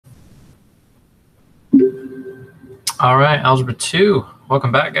All right, Algebra 2.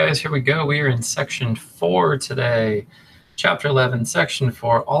 Welcome back, guys. Here we go. We are in Section 4 today. Chapter 11, Section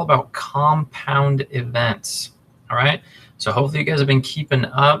 4, all about compound events. All right, so hopefully you guys have been keeping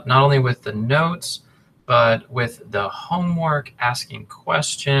up, not only with the notes, but with the homework, asking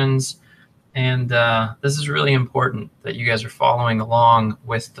questions. And this is really important that you guys are following along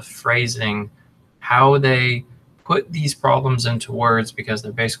with the phrasing, how they put these problems into words, because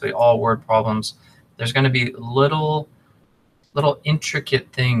they're basically all word problems. There's going to be little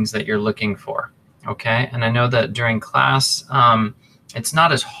intricate things that you're looking for, okay? And I know that during class, it's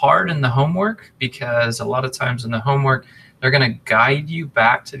not as hard in the homework, because a lot of times in the homework, they're going to guide you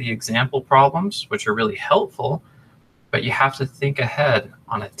back to the example problems, which are really helpful, but you have to think ahead.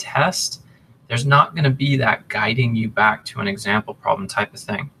 On a test, there's not going to be that guiding you back to an example problem type of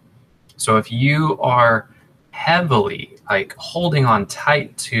thing. So if you are heavily holding on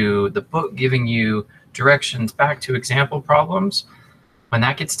tight to the book giving you directions back to example problems, when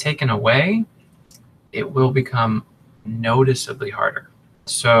that gets taken away, it will become noticeably harder.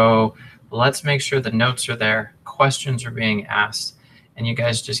 So let's make sure the notes are there, questions are being asked, and you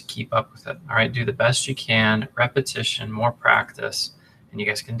guys just keep up with it. All right, do the best you can, repetition, more practice, and you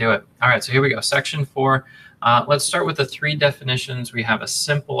guys can do it. All right, so here we go, Section 4. Let's start with the three definitions. We have a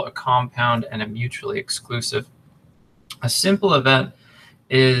simple, a compound, and a mutually exclusive. A simple event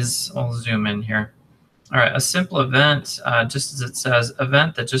is, I'll zoom in here. All right, a simple event, just as it says,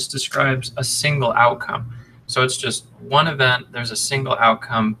 event that just describes a single outcome. So it's just one event, there's a single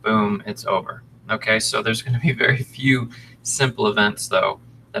outcome, boom, it's over. Okay, so there's going to be very few simple events, though,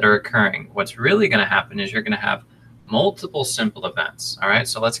 that are occurring. What's really going to happen is you're going to have multiple simple events. All right,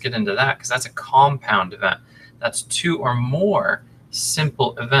 so let's get into that, because that's a compound event. That's two or more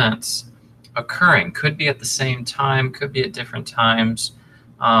simple events occurring. Could be at the same time, could be at different times.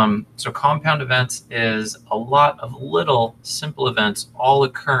 So compound events is a lot of little simple events all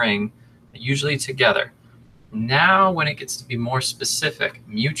occurring, usually together. Now, when it gets to be more specific,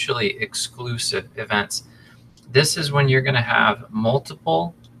 mutually exclusive events, this is when you're going to have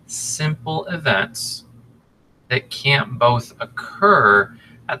multiple simple events that can't both occur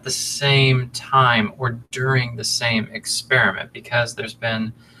at the same time or during the same experiment, because there's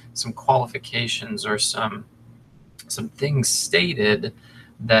been some qualifications or some things stated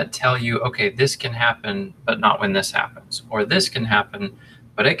that tell you, okay, this can happen, but not when this happens, or this can happen,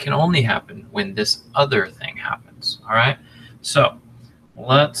 but it can only happen when this other thing happens. All right, so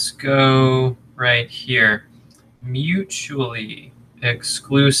let's go right here. Mutually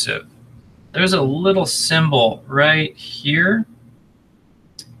exclusive. There's a little symbol right here.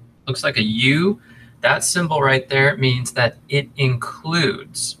 Looks like a U. That symbol right there means that it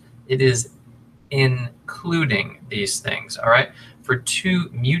includes. It is including these things. All right. For two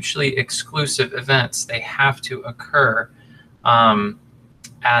mutually exclusive events, they have to occur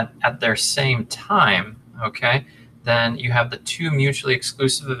at their same time. Okay. Then you have the two mutually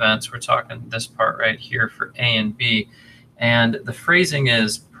exclusive events. We're talking this part right here for A and B. And the phrasing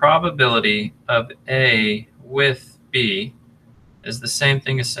is probability of A with B is the same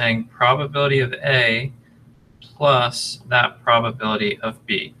thing as saying probability of A plus that probability of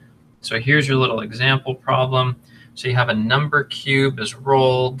B. So here's your little example problem. So you have a number cube is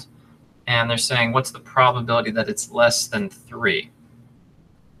rolled, and they're saying, what's the probability that it's less than 3?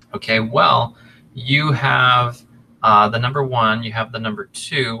 Okay, well, you have the number 1, you have the number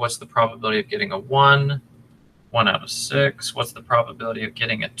 2. What's the probability of getting a 1? 1 out of 6. What's the probability of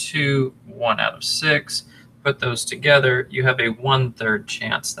getting a 2? 1 out of 6. Put those together, you have a 1/3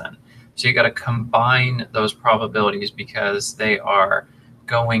 chance then. So you got to combine those probabilities because they are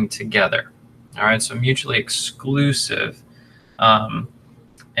going together. All right, so mutually exclusive.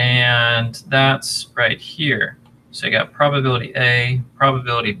 And that's right here. So you got probability A,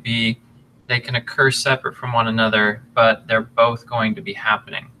 probability B. They can occur separate from one another, but they're both going to be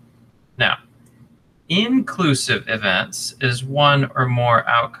happening. Now, inclusive events is one or more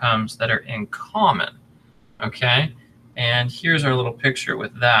outcomes that are in common. Okay, and here's our little picture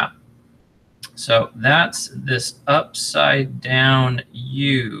with that. So that's this upside down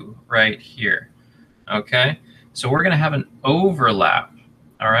U right here. Okay, so we're going to have an overlap.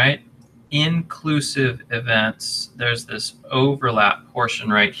 All right, inclusive events, there's this overlap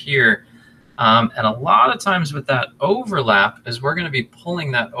portion right here. And a lot of times with that overlap is we're going to be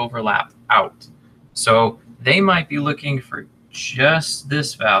pulling that overlap out. So they might be looking for just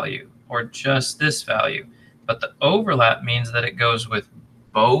this value or just this value, but the overlap means that it goes with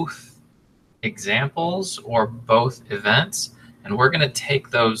both examples or both events, and we're going to take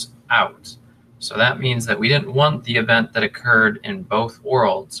those out. So that means that we didn't want the event that occurred in both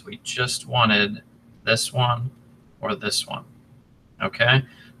worlds. We just wanted this one or this one. Okay,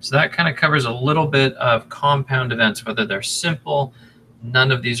 so that kind of covers a little bit of compound events, whether they're simple.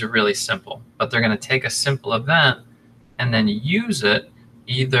 None of these are really simple, but they're going to take a simple event and then use it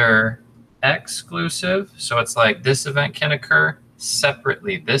either exclusive, so it's like this event can occur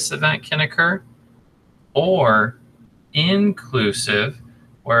separately, this event can occur, or inclusive,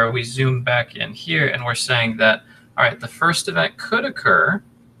 where we zoom back in here and we're saying that, all right, the first event could occur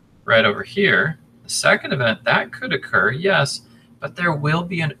right over here. The second event, that could occur, yes, but there will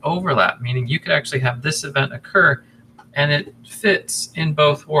be an overlap, meaning you could actually have this event occur and it fits in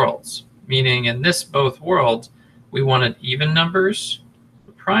both worlds, meaning in this both worlds, we wanted even numbers,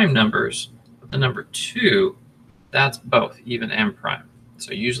 prime numbers, but the number 2, that's both even and prime.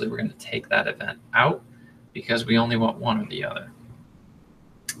 So usually we're going to take that event out because we only want one or the other.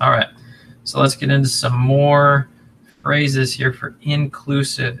 All right, so let's get into some more phrases here for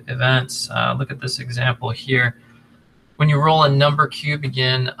inclusive events. Look at this example here. When you roll a number cube,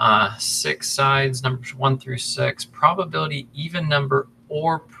 again, 6 sides, numbers 1 through 6, probability even number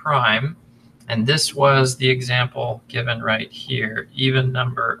or prime. And this was the example given right here, even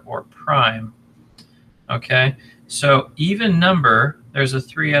number or prime. Okay, so even number, there's a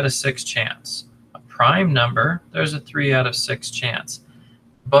 3 out of 6 chance. A prime number, there's a 3 out of 6 chance.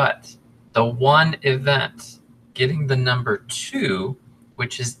 But the one event getting the number 2,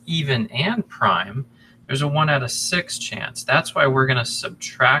 which is even and prime, there's a 1 out of 6 chance. That's why we're going to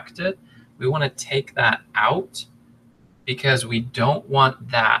subtract it. We want to take that out because we don't want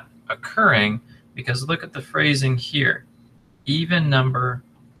that occurring, because look at the phrasing here, even number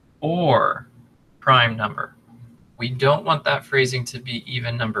or prime number. We don't want that phrasing to be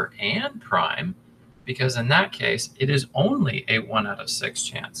even number and prime, because in that case, it is only a 1 out of 6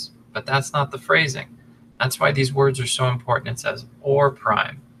 chance. But that's not the phrasing. That's why these words are so important. It says or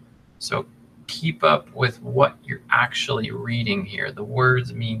prime. So keep up with what you're actually reading here. The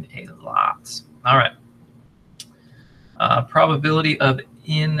words mean a lot. All right. Probability of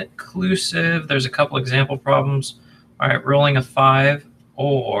inclusive. There's a couple example problems. All right, rolling a 5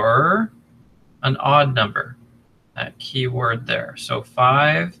 or an odd number. That key word there. So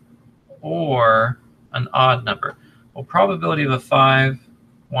 5 or an odd number. Well, probability of a 5,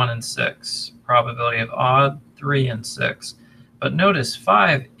 1 and 6. Probability of odd, 3 and 6. But notice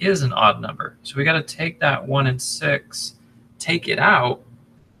 5 is an odd number. So we got to take that 1 and 6, take it out,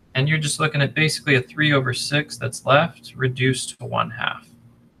 and you're just looking at basically a 3 over 6 that's left reduced to 1/2.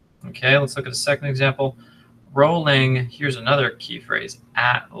 Okay, let's look at a second example. Rolling, here's another key phrase,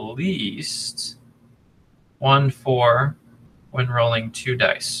 at least 1 4 when rolling 2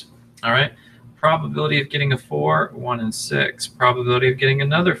 dice. All right, probability of getting a 4, 1 and 6. Probability of getting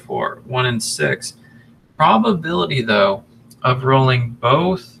another 4, 1 and 6. Probability, though, of rolling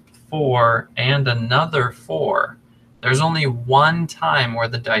both 4 and another 4, there's only one time where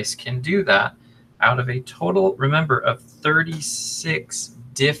the dice can do that out of a total, remember, of 36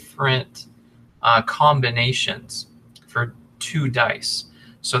 different combinations for 2 dice.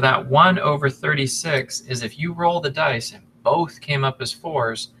 So that 1 over 36 is if you roll the dice and both came up as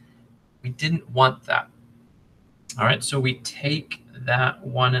 4s, we didn't want that. All right, so we take that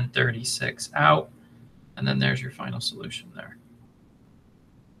 1 and 36 out, and then there's your final solution there.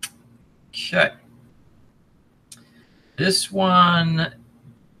 Okay. This one,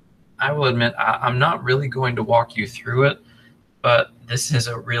 I will admit, I'm not really going to walk you through it, but this is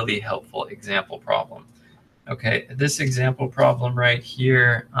a really helpful example problem. Okay, this example problem right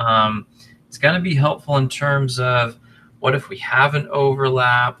here, it's going to be helpful in terms of what if we have an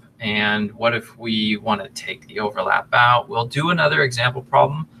overlap and what if we want to take the overlap out. We'll do another example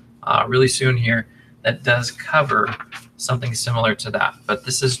problem really soon here that does cover something similar to that, but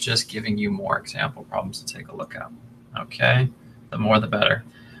this is just giving you more example problems to take a look at. Okay, the more the better.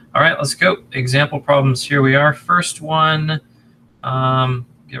 All right, let's go. Example problems, here we are. First one,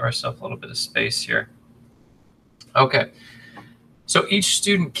 give ourselves a little bit of space here. Okay, so each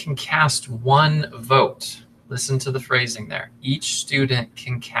student can cast 1 vote. Listen to the phrasing there. Each student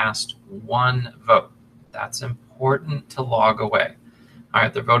can cast 1 vote. That's important to log away. All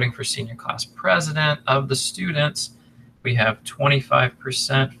right, they're voting for senior class president. Of the students, we have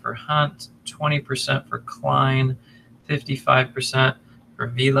 25% for Hunt, 20% for Klein, 55% for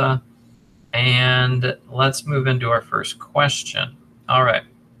Vila. And let's move into our first question. All right.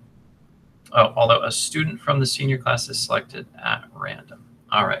 Oh, although a student from the senior class is selected at random.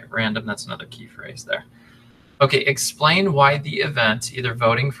 All right, random, that's another key phrase there. Okay, explain why the events, either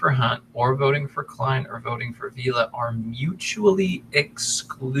voting for Hunt or voting for Klein or voting for Vila, are mutually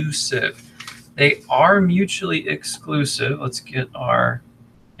exclusive. They are mutually exclusive. Let's get our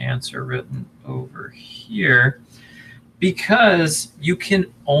answer written over here. Because you can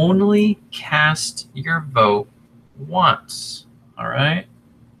only cast your vote once. All right?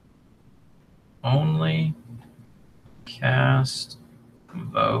 Only cast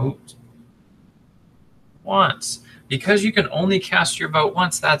vote once. Because you can only cast your vote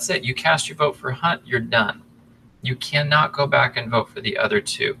once, that's it. You cast your vote for Hunt, you're done. You cannot go back and vote for the other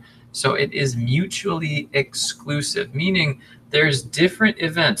two. So it is mutually exclusive, meaning there's different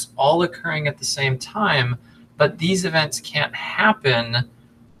events all occurring at the same time, but these events can't happen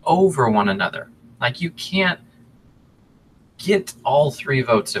over one another. Like, you can't get all three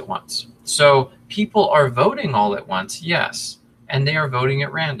votes at once. So people are voting all at once, yes, and they are voting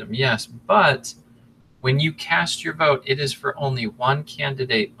at random, yes, but when you cast your vote, it is for only one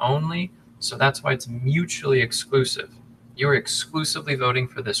candidate only, so that's why it's mutually exclusive. You're exclusively voting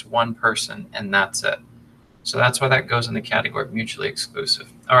for this one person, and that's it. So that's why that goes in the category of mutually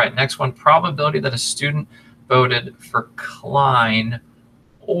exclusive. All right, next one, probability that a student voted for Klein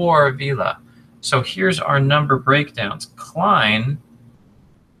or Vila. So here's our number breakdowns. Klein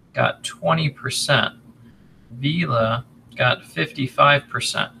got 20%. Vila got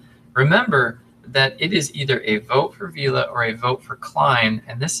 55%. Remember that it is either a vote for Vila or a vote for Klein,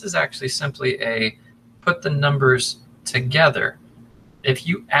 and this is actually simply a put the numbers together. If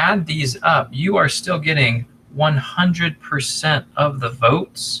you add these up, you are still getting 100% of the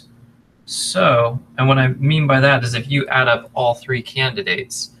votes. So, and what I mean by that is if you add up all three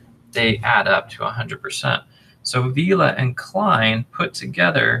candidates, they add up to 100%. So Vila and Klein put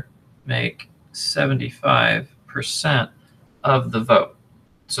together make 75% of the vote.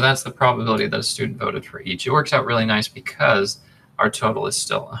 So that's the probability that a student voted for each. It works out really nice because our total is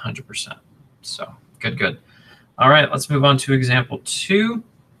still 100%. So good. All right, let's move on to example 2.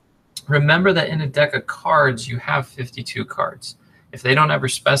 Remember that in a deck of cards, you have 52 cards. If they don't ever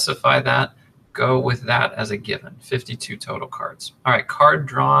specify that, go with that as a given, 52 total cards. All right, card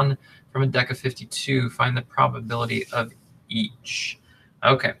drawn from a deck of 52, find the probability of each.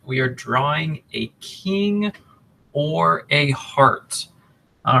 Okay, we are drawing a king or a heart.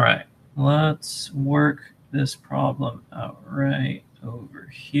 All right, let's work this problem out right over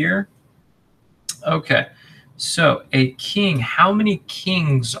here. Okay, so a king, how many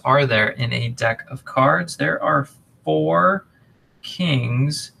kings are there in a deck of cards? There are 4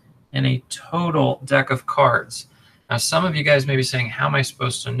 kings in a total deck of cards. Now, some of you guys may be saying, how am I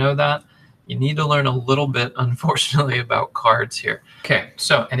supposed to know that? You need to learn a little bit, unfortunately, about cards here. Okay,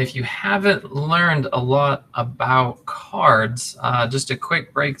 so, and if you haven't learned a lot about cards, just a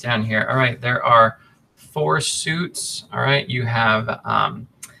quick breakdown here. All right, there are 4 suits. All right, you have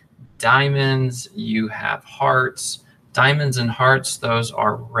diamonds, you have hearts. Diamonds and hearts, those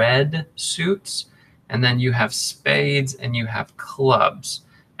are red suits. And then you have spades and you have clubs,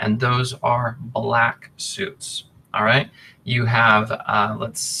 and those are black suits. All right, you have,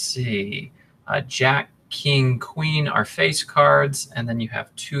 let's see, Jack, King, Queen are face cards, and then you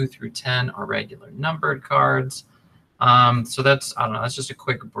have 2 through 10 are regular numbered cards. So that's, I don't know, that's just a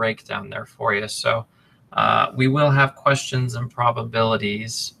quick breakdown there for you. So we will have questions and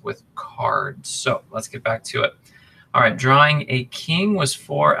probabilities with cards. So let's get back to it. All right, drawing a king was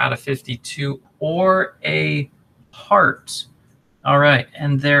 4 out of 52, or a heart. All right,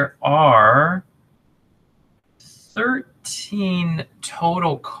 and there are 13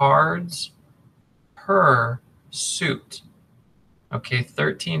 total cards per suit. Okay,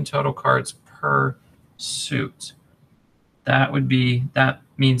 13 total cards per suit. That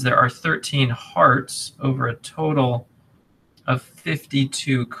means there are 13 hearts over a total of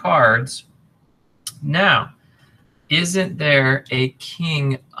 52 cards. Now, isn't there a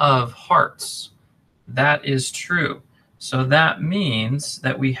king of hearts? That is true. So that means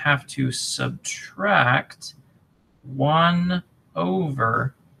that we have to subtract 1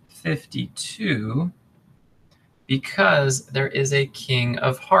 over 52 because there is a king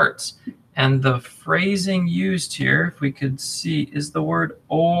of hearts. And the phrasing used here, if we could see, is the word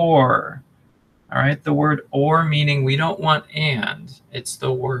or. All right, the word or meaning we don't want and, it's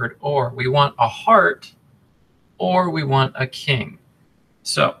the word or. We want a heart or we want a king.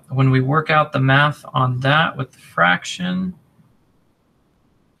 So when we work out the math on that with the fraction,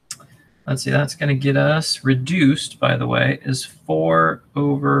 let's see, that's going to get us reduced, by the way, is 4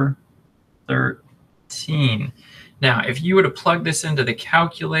 over 13. Now, if you were to plug this into the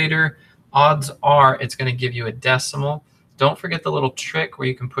calculator, odds are it's going to give you a decimal. Don't forget the little trick where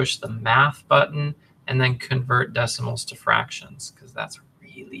you can push the math button and then convert decimals to fractions, because that's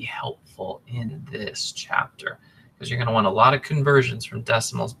really helpful in this chapter, because you're going to want a lot of conversions from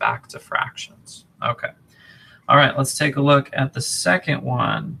decimals back to fractions. Okay. All right, let's take a look at the second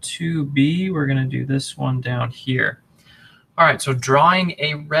one, 2b. We're going to do this one down here. All right, so drawing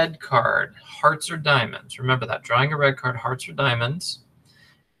a red card, hearts or diamonds. Remember that, drawing a red card, hearts or diamonds.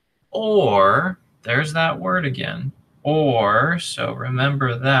 Or, there's that word again, or, so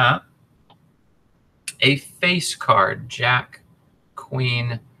remember that, a face card, jack,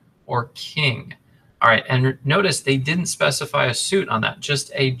 queen, or king. All right, and notice they didn't specify a suit on that,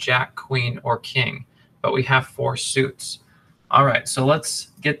 just a jack, queen, or king, but we have 4 suits. All right, so let's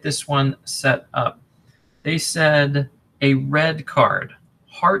get this one set up. They said a red card,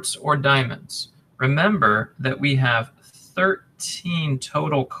 hearts or diamonds. Remember that we have 13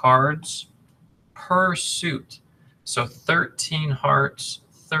 total cards per suit. So 13 hearts,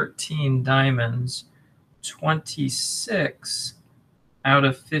 13 diamonds, 26 out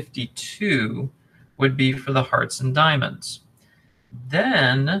of 52 would be for the hearts and diamonds.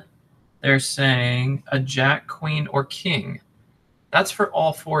 Then they're saying a jack, queen, or king. That's for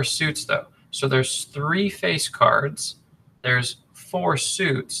all 4 suits though. So there's 3 face cards, there's 4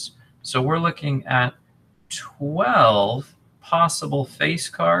 suits. So we're looking at 12 possible face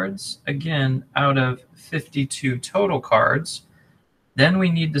cards, again, out of 52 total cards. Then we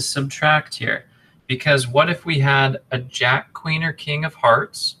need to subtract here, because what if we had a jack, queen, or king of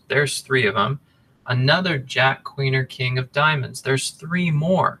hearts? There's 3 of them. Another jack, queen, or king of diamonds. There's 3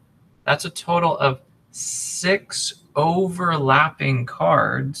 more. That's a total of 6 overlapping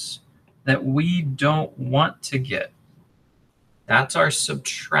cards that we don't want to get. That's our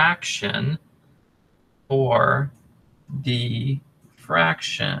subtraction for the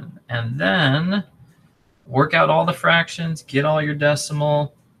fraction. And then work out all the fractions, get all your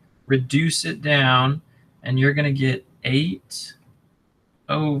decimal, reduce it down, and you're going to get 8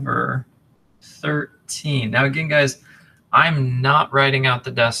 over 13. Now again, guys, I'm not writing out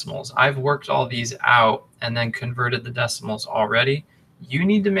the decimals. I've worked all these out and then converted the decimals already. You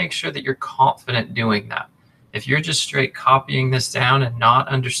need to make sure that you're confident doing that. If you're just straight copying this down and not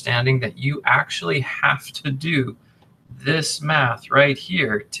understanding that you actually have to do this math right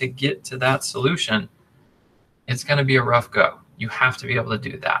here to get to that solution, it's going to be a rough go. You have to be able to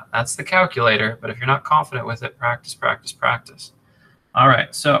do that. That's the calculator, but if you're not confident with it, practice, practice, practice. All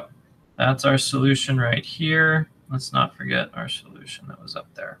right, so that's our solution right here. Let's not forget our solution that was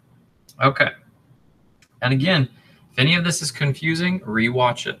up there. Okay. And again, if any of this is confusing,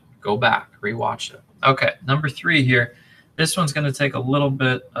 rewatch it. Go back, rewatch it. Okay, number 3 here. This one's going to take a little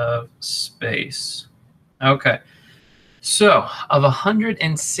bit of space. Okay. So of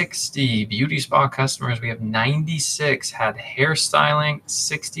 160 beauty spa customers, we have 96 had hairstyling,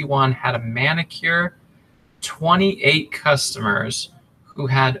 61 had a manicure, 28 customers who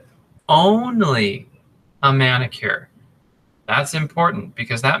had only a manicure. That's important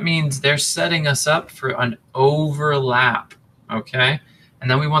because that means they're setting us up for an overlap, okay? And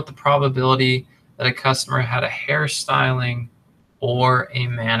then we want the probability that a customer had a hairstyling or a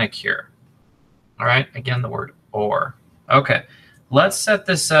manicure. All right, again, the word or. Okay, let's set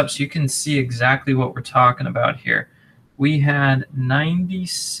this up so you can see exactly what we're talking about here. We had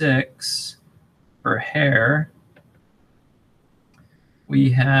 96 for hair.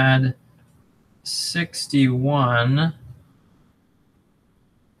 We had 61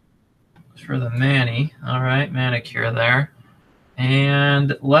 for the mani. All right, manicure there.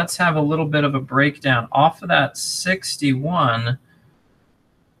 And let's have a little bit of a breakdown. Off of that 61,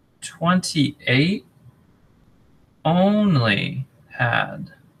 28 only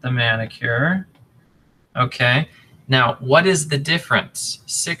had the manicure. Okay, now what is the difference?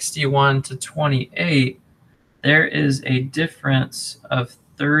 61 to 28, there is a difference of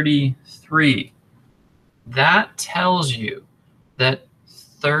 33. That tells you that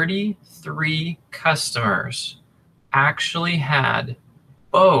 33 customers actually had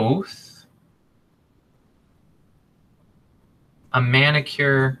both a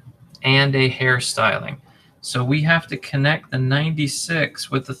manicure and a hairstyling. So we have to connect the 96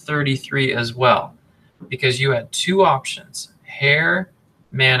 with the 33 as well, because you had 2 options, hair,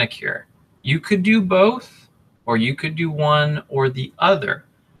 manicure. You could do both, or you could do one or the other.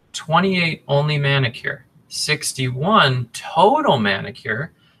 28 only manicure, 61 total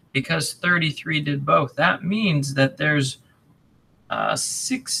manicure, because 33 did both. That means that there's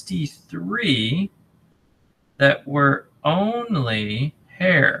 63 that were only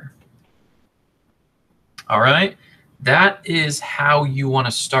hair. All right, that is how you want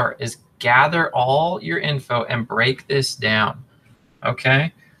to start, is gather all your info and break this down.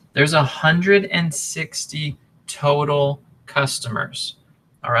 Okay, there's 160 total customers.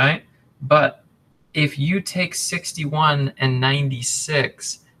 All right, but if you take 61 and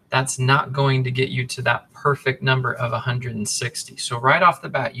 96, that's not going to get you to that perfect number of 160. So right off the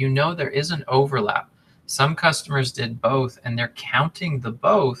bat, you know there is an overlap. Some customers did both, and they're counting the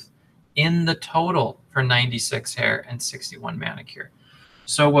both in the total for 96 hair and 61 manicure.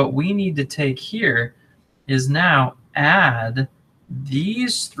 So what we need to take here is now add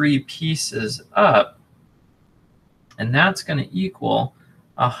these three pieces up, and that's going to equal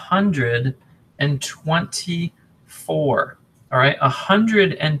 124. All right,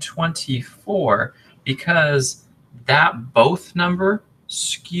 124, because that both number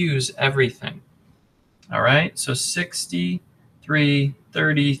skews everything. All right, so 63,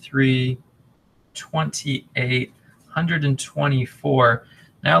 33, 28, 124.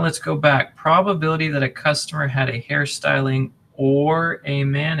 Now let's go back. Probability that a customer had a hairstyling or a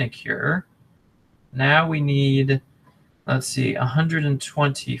manicure. Now we need, let's see,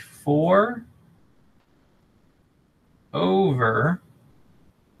 124 over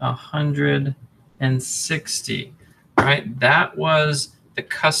 160. All right, that was the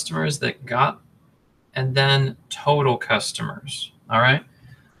customers that got, and then total customers. All right.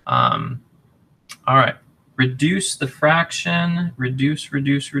 All right. Reduce the fraction. Reduce,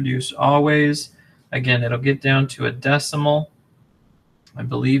 reduce, reduce always. Again, it'll get down to a decimal. I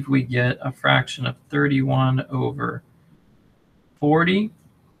believe we get a fraction of 31 over 40.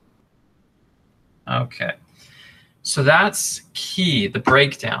 Okay. So that's key, the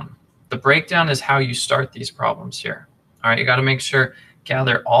breakdown. The breakdown is how you start these problems here. All right, you got to make sure,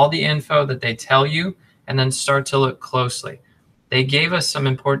 gather all the info that they tell you, and then start to look closely. They gave us some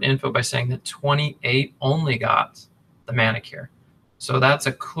important info by saying that 28 only got the manicure. So that's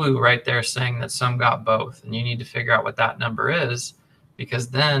a clue right there saying that some got both. And you need to figure out what that number is, because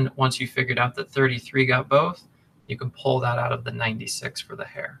then once you figured out that 33 got both, you can pull that out of the 96 for the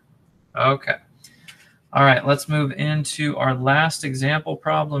hair. Okay. All right, let's move into our last example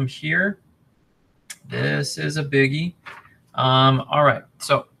problem here. This is a biggie. All right,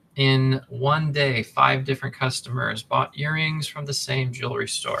 so in one day, 5 different customers bought earrings from the same jewelry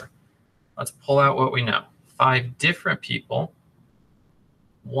store. Let's pull out what we know. 5 different people,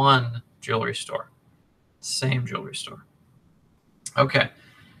 1 jewelry store, same jewelry store. Okay,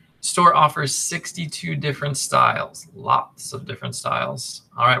 store offers 62 different styles, lots of different styles.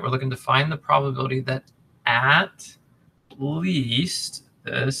 All right, we're looking to find the probability that at least,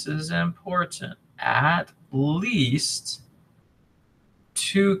 this is important, at least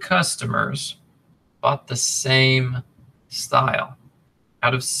 2 customers bought the same style.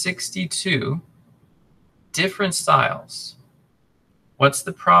 Out of 62 different styles, what's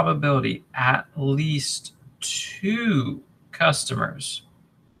the probability at least 2 customers?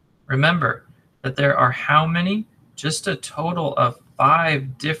 Remember that there are how many? Just a total of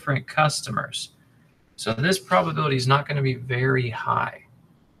 5 different customers. So this probability is not going to be very high,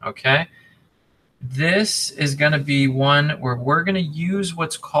 okay? This is going to be one where we're going to use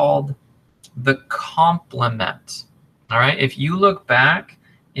what's called the complement, all right? If you look back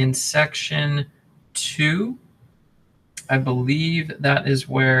in section 2, I believe that is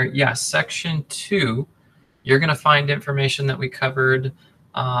where, yeah, section 2, you're going to find information that we covered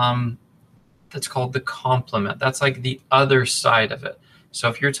that's called the complement. That's like the other side of it. So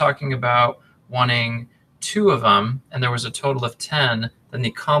if you're talking about wanting 2 of them and there was a total of 10, then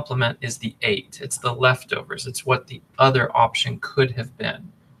the complement is the 8. It's the leftovers. It's what the other option could have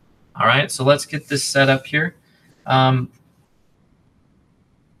been. All right, so let's get this set up here.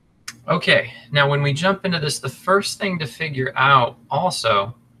 Okay, now when we jump into this, the first thing to figure out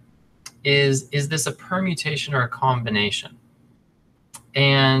also is this a permutation or a combination?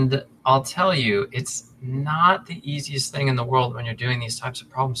 And I'll tell you, it's not the easiest thing in the world when you're doing these types of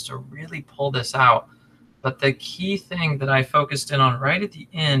problems to really pull this out. But the key thing that I focused in on right at the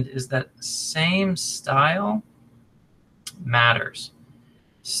end is that same style matters.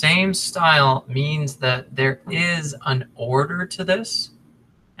 Same style means that there is an order to this.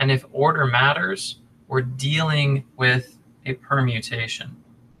 And if order matters, we're dealing with a permutation.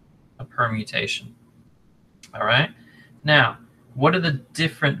 All right. Now, what are the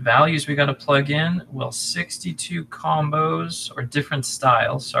different values we got to plug in? Well, 62 combos or different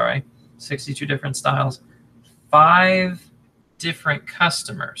styles, sorry, 62 different styles, 5 different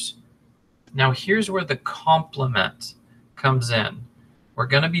customers. Now, here's where the complement comes in. We're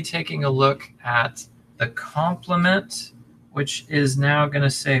going to be taking a look at the complement, which is now going to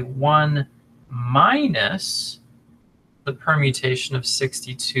say 1 minus the permutation of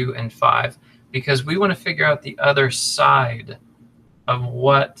 62 and 5, because we want to figure out the other side of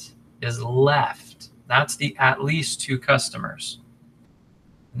what is left. That's the at least 2 customers.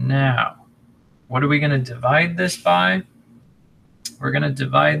 Now, what are we going to divide this by? We're going to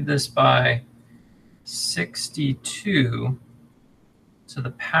divide this by 62 to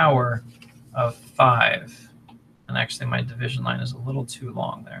the power of 5. And actually, my division line is a little too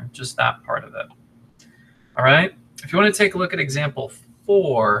long there, just that part of it. All right. If you want to take a look at example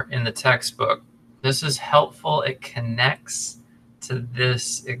 4 in the textbook, this is helpful. It connects to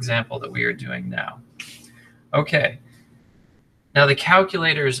this example that we are doing now. Okay. Now, the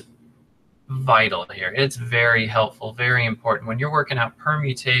calculator is vital here. It's very helpful, very important. When you're working out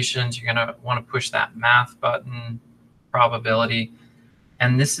permutations, you're going to want to push that math button, probability.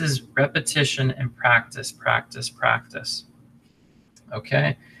 And this is repetition and practice, practice, practice.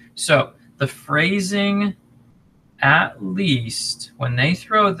 Okay, so the phrasing, at least, when they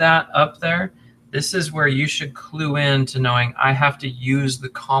throw that up there, this is where you should clue in to knowing I have to use the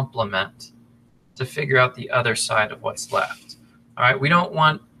complement to figure out the other side of what's left. All right, we don't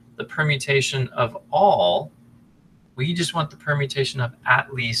want the permutation of all. We just want the permutation of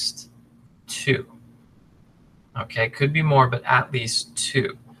at least 2. Okay, could be more, but at least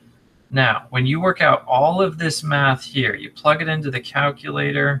 2. Now, when you work out all of this math here, you plug it into the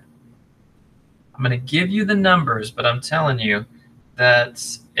calculator. I'm going to give you the numbers, but I'm telling you that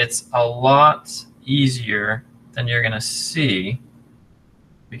it's a lot easier than you're going to see,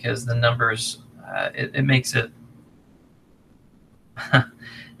 because the numbers, it makes it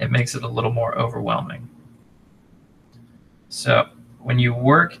it makes it a little more overwhelming. So when you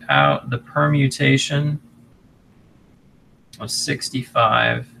work out the permutation of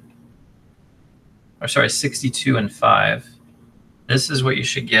 62 and 5, this is what you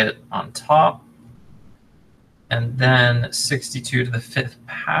should get on top. And then 62 to the 5th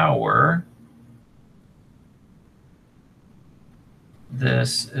power,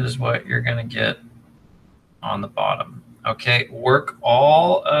 this is what you're going to get on the bottom. Okay, work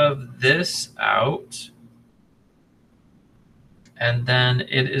all of this out, and then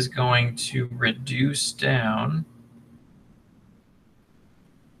it is going to reduce down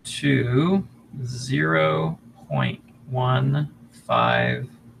to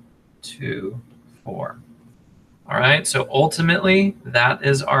 0.1524. All right, so ultimately, that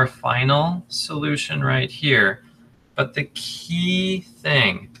is our final solution right here. But the key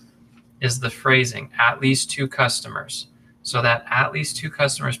thing is the phrasing, at least 2 customers. So that at least 2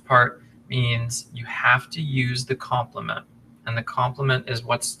 customers part means you have to use the complement. And the complement is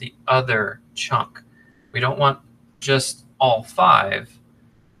what's the other chunk. We don't want just all 5.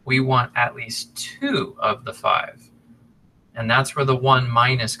 We want at least 2 of the 5. And that's where the 1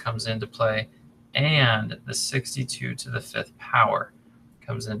 minus comes into play, and the 62 to the 5th power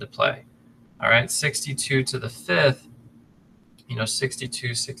comes into play. All right, 62 to the 5th,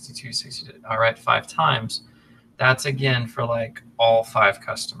 62, 62, 62. All right, 5 times. That's again for like all 5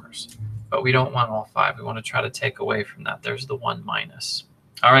 customers. But we don't want all 5. We want to try to take away from that. There's the 1 minus.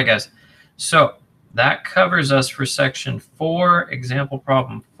 All right, guys. So that covers us for section 4, example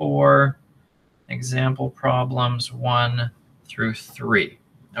problem 4, example problems 1 through 3.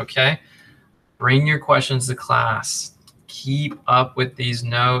 Okay? Bring your questions to class. Keep up with these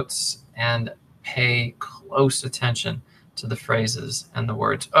notes and pay close attention to the phrases and the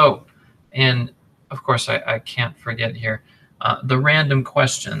words. Oh, and of course, I can't forget here, the random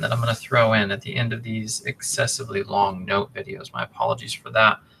question that I'm going to throw in at the end of these excessively long note videos. My apologies for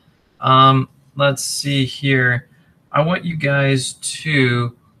that. Let's see here. I want you guys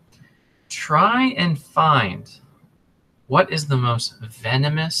to try and find what is the most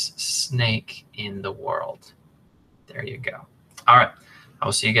venomous snake in the world. There you go. All right. I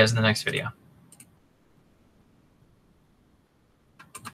will see you guys in the next video.